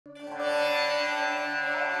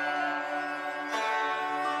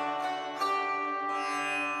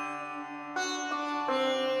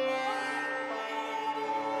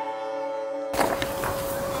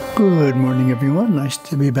Good morning, everyone. Nice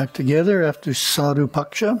to be back together after Sadhu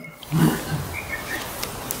Paksha.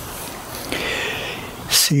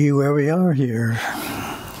 See where we are here.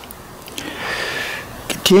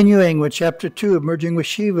 Continuing with Chapter 2 of Merging with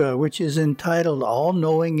Śiva, which is entitled All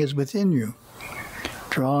Knowing is Within You,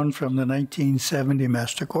 drawn from the 1970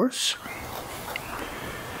 Master Course.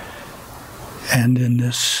 And in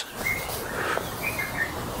this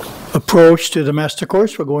approach to the Master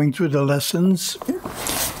Course, we're going through the lessons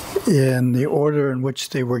in the order in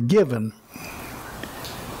which they were given.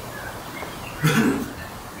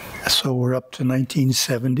 So we're up to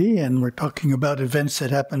 1970, and we're talking about events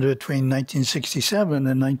that happened between 1967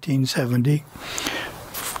 and 1970,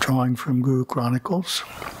 drawing from Guru Chronicles.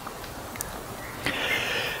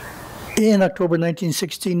 In October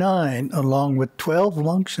 1969, along with 12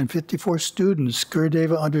 monks and 54 students,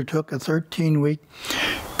 Gurudeva undertook a 13-week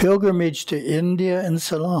pilgrimage to India and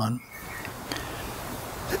Ceylon.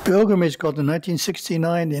 The pilgrimage, called the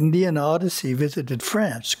 1969 Indian Odyssey, visited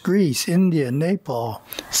France, Greece, India, Nepal,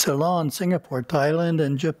 Ceylon, Singapore, Thailand,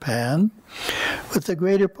 and Japan, with the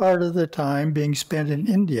greater part of the time being spent in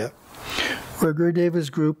India, where Gurudeva's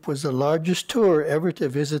group was the largest tour ever to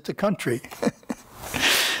visit the country.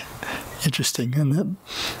 Interesting, isn't it?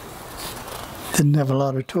 Didn't have a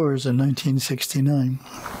lot of tours in 1969.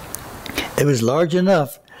 It was large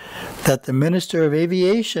enough that the Minister of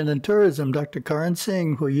Aviation and Tourism, Dr. Karan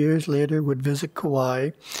Singh, who years later would visit Kauai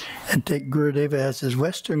and take Gurudeva as his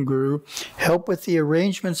Western Guru, helped with the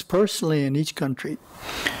arrangements personally in each country.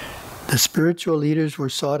 The spiritual leaders were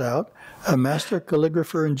sought out, a master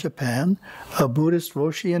calligrapher in Japan, a Buddhist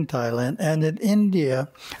Roshi in Thailand, and in India,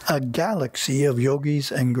 a galaxy of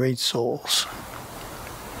yogis and great souls.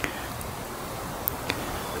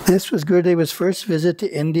 This was Gurudeva's first visit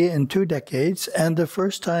to India in 2 decades, and the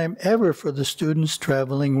first time ever for the students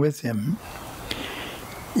traveling with him.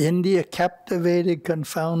 India captivated,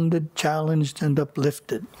 confounded, challenged, and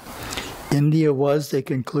uplifted. India was, they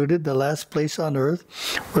concluded, the last place on earth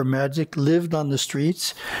where magic lived on the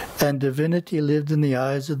streets and divinity lived in the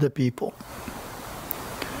eyes of the people.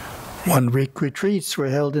 1-week retreats were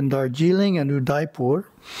held in Darjeeling and Udaipur,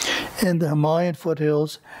 in the Himalayan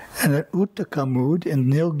foothills, and at Uttakamud in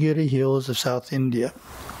Nilgiri hills of South India.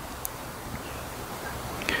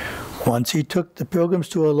 Once he took the pilgrims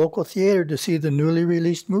to a local theater to see the newly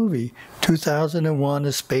released movie, 2001: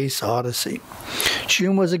 A Space Odyssey.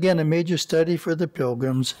 Shum was again a major study for the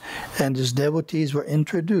pilgrims, and his devotees were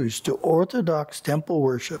introduced to Orthodox temple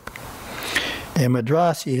worship. In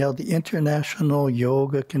Madras, he held the International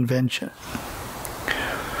Yoga Convention.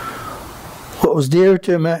 What was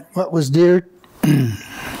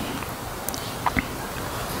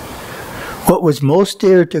most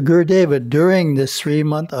dear to Gurudeva during this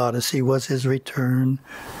 3-month odyssey was his return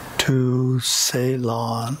to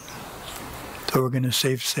Ceylon. So we're going to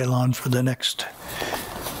save Ceylon for the next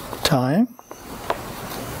time.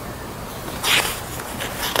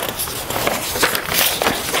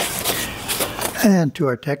 And to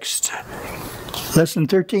our text, Lesson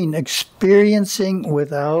 13, Experiencing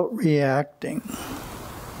Without Reacting.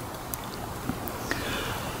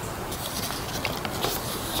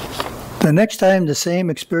 The next time the same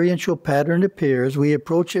experiential pattern appears, we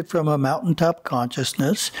approach it from a mountaintop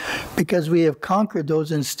consciousness because we have conquered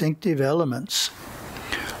those instinctive elements.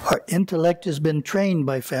 Our intellect has been trained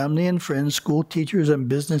by family and friends, school teachers, and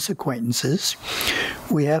business acquaintances.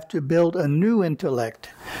 We have to build a new intellect,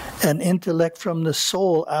 an intellect from the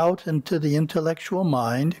soul out into the intellectual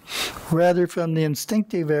mind, rather from the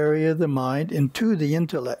instinctive area of the mind into the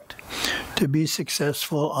intellect, to be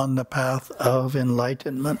successful on the path of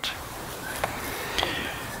enlightenment.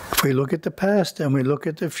 If we look at the past and we look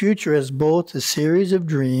at the future as both a series of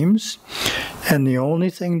dreams, and the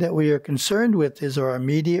only thing that we are concerned with is our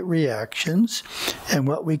immediate reactions and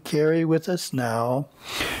what we carry with us now,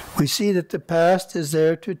 we see that the past is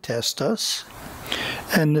there to test us,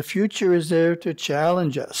 and the future is there to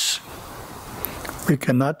challenge us. We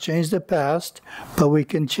cannot change the past, but we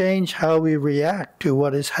can change how we react to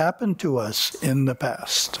what has happened to us in the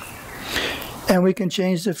past. And we can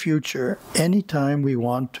change the future anytime we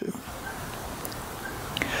want to.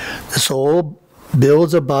 The soul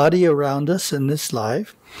builds a body around us in this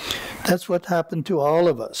life. That's what happened to all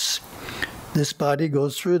of us. This body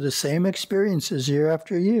goes through the same experiences year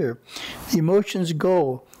after year. The emotions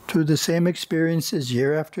go through the same experiences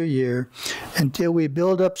year after year until we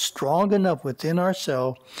build up strong enough within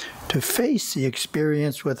ourselves to face the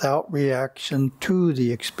experience without reaction to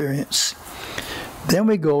the experience. Then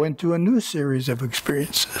we go into a new series of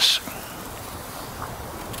experiences.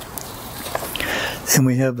 And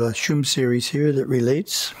we have a Shum series here that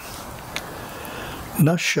relates.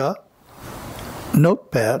 nasha,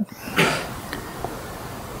 notepad.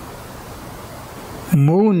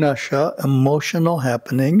 Mu nasha, emotional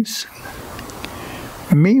happenings.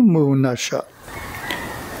 Mimu nasha,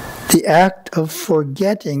 the act of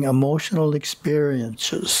forgetting emotional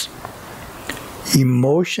experiences.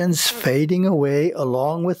 Emotions fading away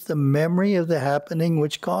along with the memory of the happening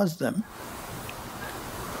which caused them.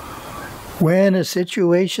 When a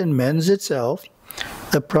situation mends itself,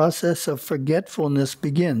 the process of forgetfulness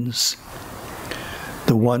begins.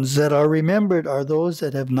 The ones that are remembered are those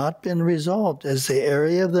that have not been resolved, as the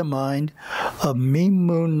area of the mind of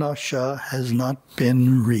Mimu Nasha has not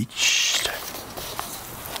been reached.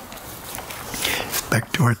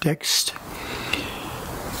 Back to our text.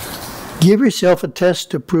 Give yourself a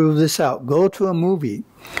test to prove this out. Go to a movie,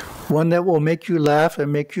 one that will make you laugh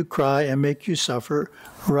and make you cry and make you suffer,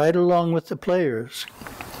 right along with the players.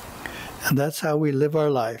 And that's how we live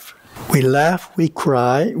our life. We laugh, we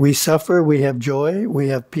cry, we suffer, we have joy, we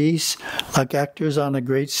have peace, like actors on a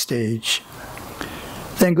great stage.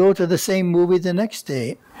 Then go to the same movie the next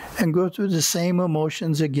day and go through the same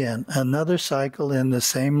emotions again, another cycle in the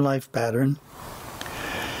same life pattern.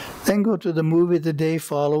 Then go to the movie the day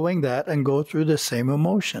following that and go through the same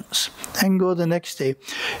emotions. Then go the next day,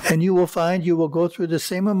 and you will find you will go through the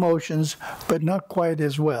same emotions, but not quite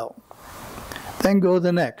as well. Then go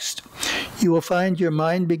the next. You will find your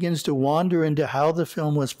mind begins to wander into how the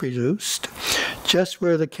film was produced, just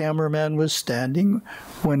where the cameraman was standing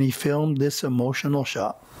when he filmed this emotional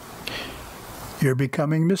shot. You're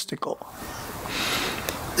becoming mystical.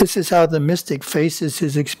 This is how the mystic faces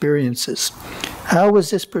his experiences. How was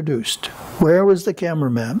this produced? Where was the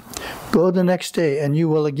cameraman? Go the next day and you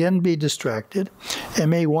will again be distracted and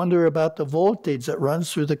may wonder about the voltage that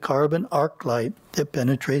runs through the carbon arc light that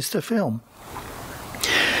penetrates the film.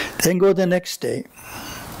 Then go the next day.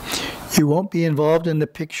 You won't be involved in the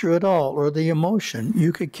picture at all or the emotion.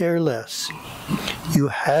 You could care less. You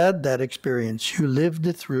had that experience. You lived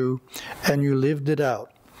it through and you lived it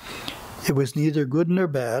out. It was neither good nor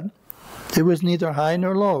bad. It was neither high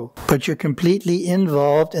nor low, but you're completely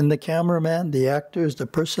involved in the cameraman, the actors, the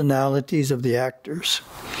personalities of the actors.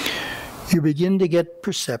 You begin to get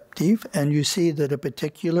perceptive, and you see that a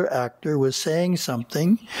particular actor was saying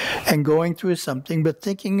something and going through something, but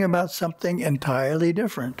thinking about something entirely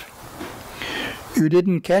different. You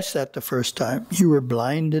didn't catch that the first time. You were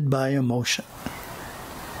blinded by emotion.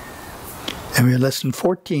 And we're lesson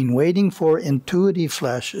 14, waiting for intuitive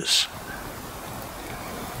flashes.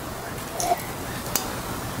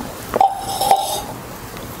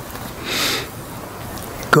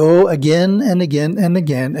 Go again and again and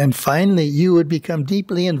again, and finally you would become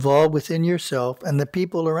deeply involved within yourself and the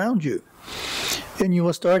people around you. And you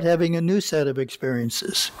will start having a new set of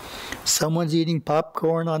experiences. Someone's eating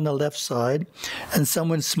popcorn on the left side, and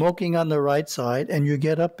someone's smoking on the right side, and you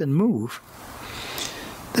get up and move.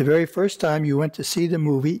 The very first time you went to see the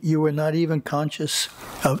movie, you were not even conscious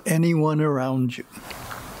of anyone around you.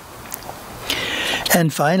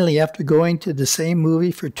 And finally, after going to the same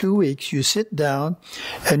movie for 2 weeks, you sit down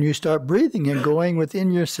and you start breathing and going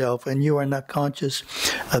within yourself, and you are not conscious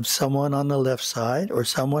of someone on the left side or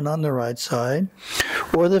someone on the right side,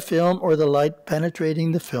 or the film or the light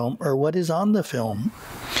penetrating the film or what is on the film.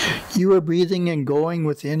 You are breathing and going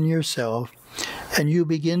within yourself, and you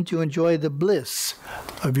begin to enjoy the bliss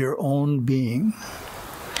of your own being.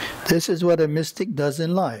 This is what a mystic does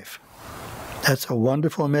in life. That's a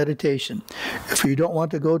wonderful meditation. If you don't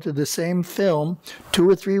want to go to the same film 2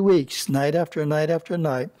 or 3 weeks, night after night after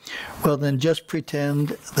night, well then just pretend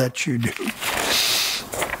that you do.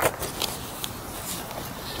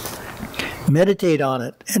 Meditate on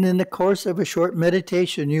it, and in the course of a short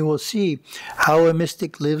meditation you will see how a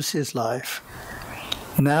mystic lives his life.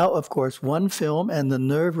 Now, of course, one film and the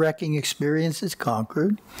nerve-wracking experience is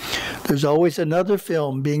conquered. There's always another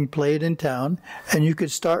film being played in town, and you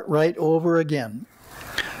could start right over again.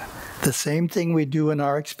 The same thing we do in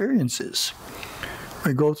our experiences.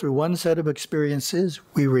 We go through one set of experiences,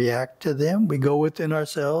 we react to them, we go within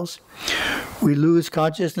ourselves, we lose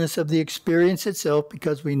consciousness of the experience itself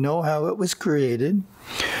because we know how it was created.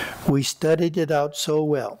 We studied it out so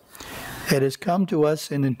well. It has come to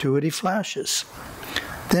us in intuitive flashes.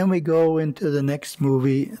 Then we go into the next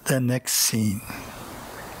movie, the next scene.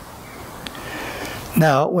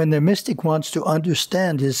 Now, when the mystic wants to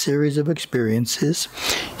understand his series of experiences,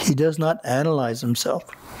 he does not analyze himself.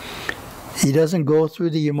 He doesn't go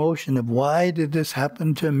through the emotion of, why did this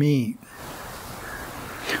happen to me?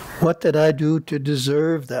 What did I do to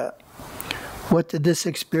deserve that? What did this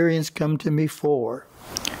experience come to me for?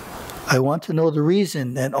 I want to know the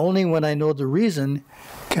reason, and only when I know the reason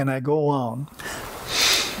can I go on.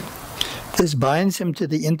 This binds him to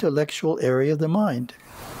the intellectual area of the mind.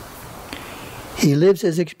 He lives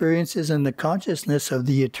his experiences in the consciousness of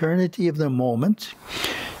the eternity of the moment,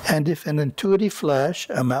 and if an intuitive flash,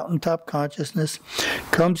 a mountaintop consciousness,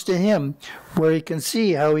 comes to him where he can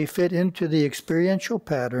see how he fit into the experiential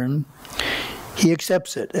pattern, he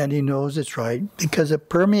accepts it and he knows it's right because it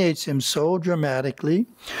permeates him so dramatically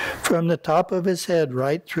from the top of his head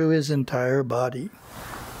right through his entire body.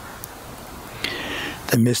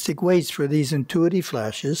 The mystic waits for these intuitive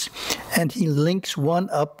flashes and he links one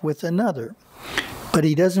up with another. But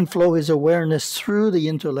he doesn't flow his awareness through the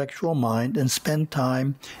intellectual mind and spend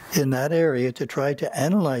time in that area to try to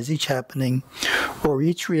analyze each happening or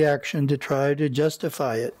each reaction to try to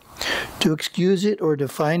justify it, to excuse it, or to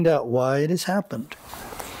find out why it has happened.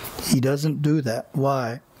 He doesn't do that.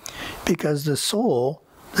 Why? Because the soul,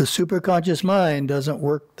 the superconscious mind, doesn't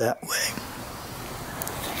work that way.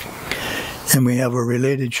 And we have a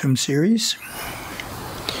related Shum series.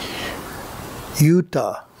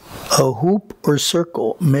 Yuta. A hoop or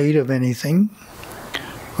circle made of anything.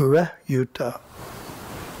 Yuta.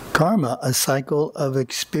 Karma, a cycle of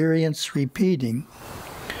experience repeating.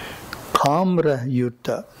 Kamra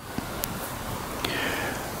Yuta.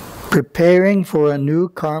 Preparing for a new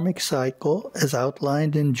karmic cycle as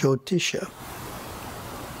outlined in Jyotisha.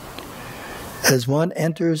 As one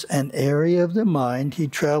enters an area of the mind, he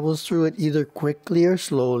travels through it either quickly or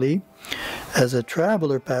slowly, as a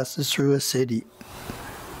traveler passes through a city.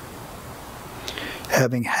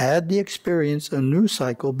 Having had the experience, a new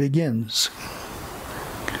cycle begins.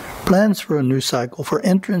 Plans for a new cycle, for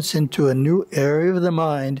entrance into a new area of the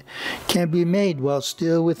mind, can be made while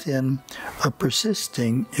still within a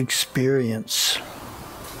persisting experience.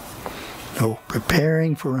 So,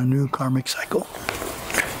 preparing for a new karmic cycle.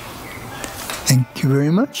 Thank you very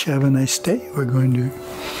much. Have a nice day. We're going to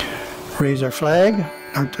raise our flag,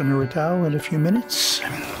 Artana Ratau, in a few minutes.